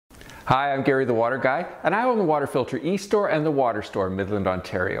Hi, I'm Gary the Water Guy, and I own the water filter eStore and the Water Store in Midland,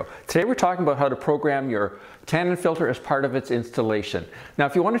 Ontario. Today we're talking about how to program your Tannin filter as part of its installation. Now,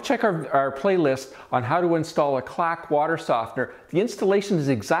 if you want to check our playlist on how to install a Clack water softener, the installation is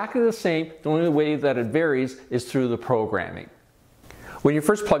exactly the same. The only way that it varies is through the programming. When you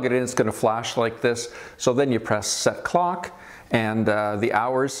first plug it in, it's going to flash like this. So then you press set clock, and the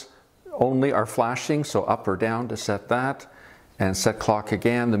hours only are flashing, so up or down to set that. And set clock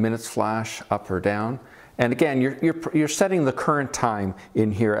again, the minutes flash up or down. And again, you're setting the current time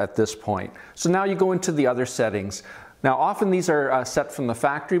in here at this point. So now you go into the other settings. Now often these are set from the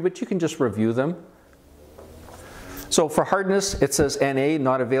factory, but you can just review them. So for hardness, it says NA,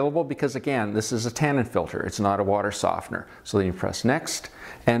 not available, because again, this is a Tannin filter. It's not a water softener. So then you press next,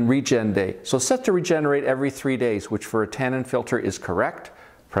 and regen day. So set to regenerate every 3 days, which for a Tannin filter is correct.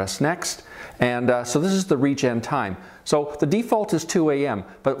 Press next, and so this is the regen time. So the default is 2 a.m.,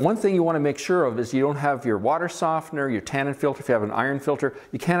 but one thing you want to make sure of is you don't have your water softener, your Tannin filter. If you have an iron filter,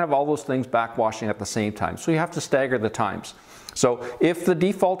 you can't have all those things backwashing at the same time. So you have to stagger the times. So if the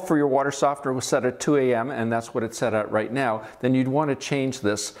default for your water softener was set at 2 a.m., and that's what it's set at right now, then you'd want to change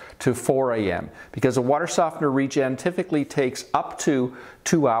this to 4 a.m. because a water softener regen typically takes up to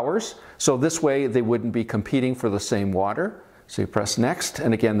 2 hours. So this way they wouldn't be competing for the same water. So you press next,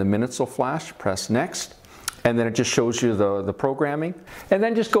 and again the minutes will flash, press next, and then it just shows you the programming. And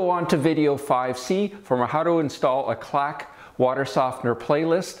then just go on to video 5C from our how to install a Clack water softener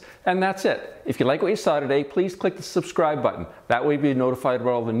playlist, and that's it. If you like what you saw today, please click the subscribe button. That way you'll be notified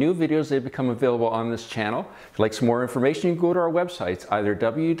about all the new videos that become available on this channel. If you'd like some more information, you can go to our websites, either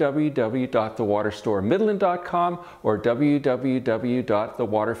www.thewaterstoremidland.com or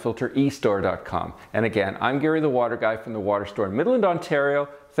www.thewaterfilterestore.com. And again, I'm Gary the Water Guy from the Water Store in Midland, Ontario.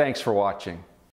 Thanks for watching.